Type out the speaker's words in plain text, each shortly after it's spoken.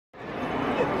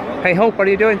Hey Hope, what are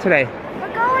you doing today?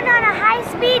 We're going on a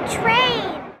high-speed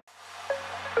train.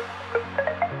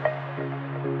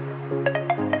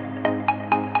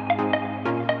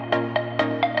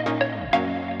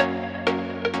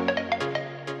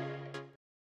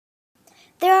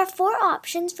 There are 4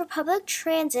 options for public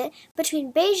transit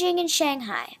between Beijing and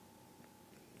Shanghai.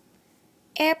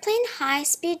 Airplane,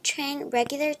 high-speed train,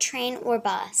 regular train, or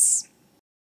bus.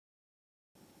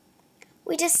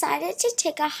 We decided to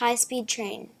take a high-speed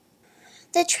train.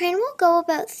 The train will go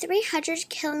about 300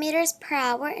 kilometers per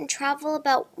hour and travel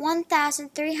about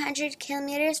 1,300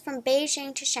 kilometers from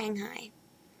Beijing to Shanghai.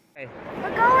 Hey.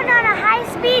 We're going on a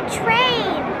high-speed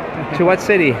train. To what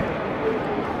city?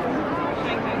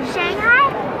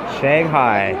 Shanghai?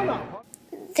 Shanghai.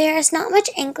 There is not much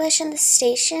English in the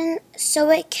station, so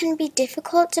it can be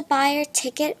difficult to buy your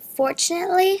ticket.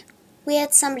 Fortunately, we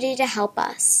had somebody to help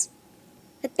us.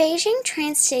 The Beijing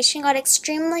train station got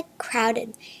extremely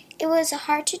crowded. It was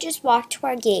hard to just walk to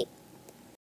our gate.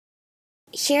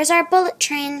 Here's our bullet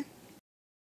train.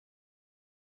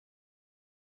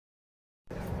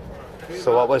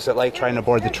 So what was it like trying to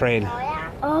board the train?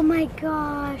 Oh my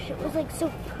gosh, it was like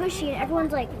so pushy and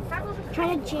everyone's like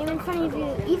trying to jam in front of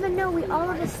you. Even though we all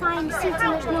have assigned seats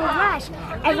and there's no rush,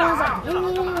 everyone's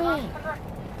like,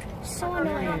 so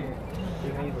annoying.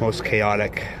 Most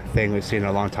chaotic thing we've seen in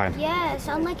a long time. Yes,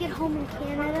 unlike at home in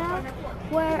Canada,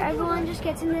 where everyone just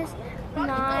gets in this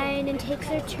line and takes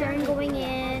their turn going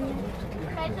in.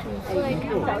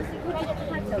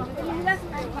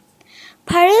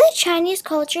 Part of the Chinese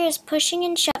culture is pushing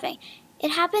and shoving.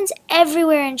 It happens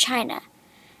everywhere in China.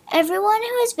 Everyone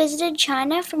who has visited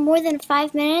China for more than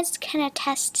 5 minutes can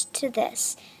attest to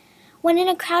this. When in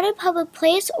a crowded public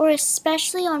place, or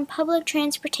especially on public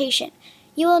transportation,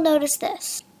 you will notice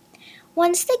this.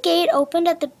 Once the gate opened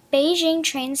at the Beijing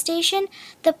train station,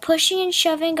 the pushing and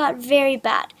shoving got very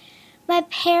bad. My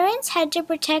parents had to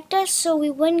protect us so we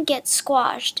wouldn't get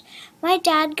squashed. My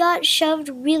dad got shoved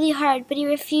really hard, but he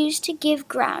refused to give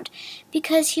ground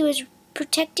because he was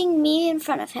protecting me in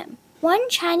front of him. One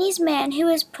Chinese man who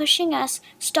was pushing us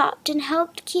stopped and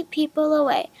helped keep people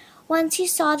away once he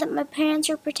saw that my parents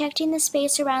were protecting the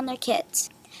space around their kids.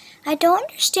 I don't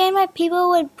understand why people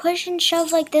would push and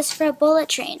shove like this for a bullet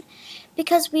train,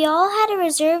 because we all had a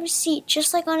reserved seat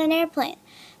just like on an airplane.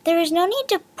 There is no need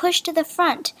to push to the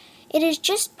front. It is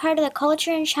just part of the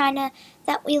culture in China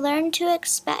that we learn to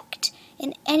expect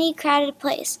in any crowded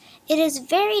place. It is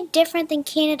very different than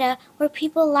Canada, where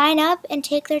people line up and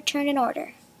take their turn in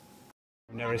order.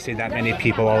 I've never seen that many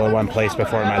people all in one place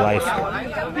before in my life.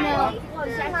 No.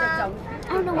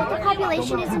 I don't know what the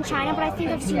population is in China, but I think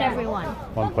I've seen everyone.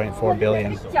 1.4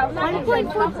 billion.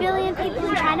 1.4 billion people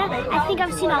in China. I think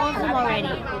I've seen all of them already.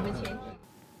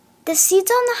 The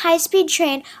seats on the high-speed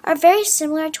train are very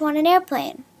similar to on an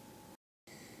airplane.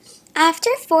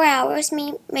 After 4 hours,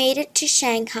 we made it to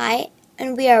Shanghai,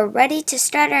 and we are ready to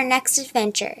start our next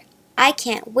adventure. I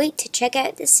can't wait to check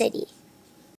out the city.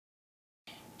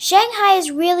 Shanghai is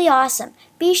really awesome.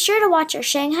 Be sure to watch our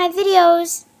Shanghai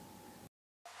videos.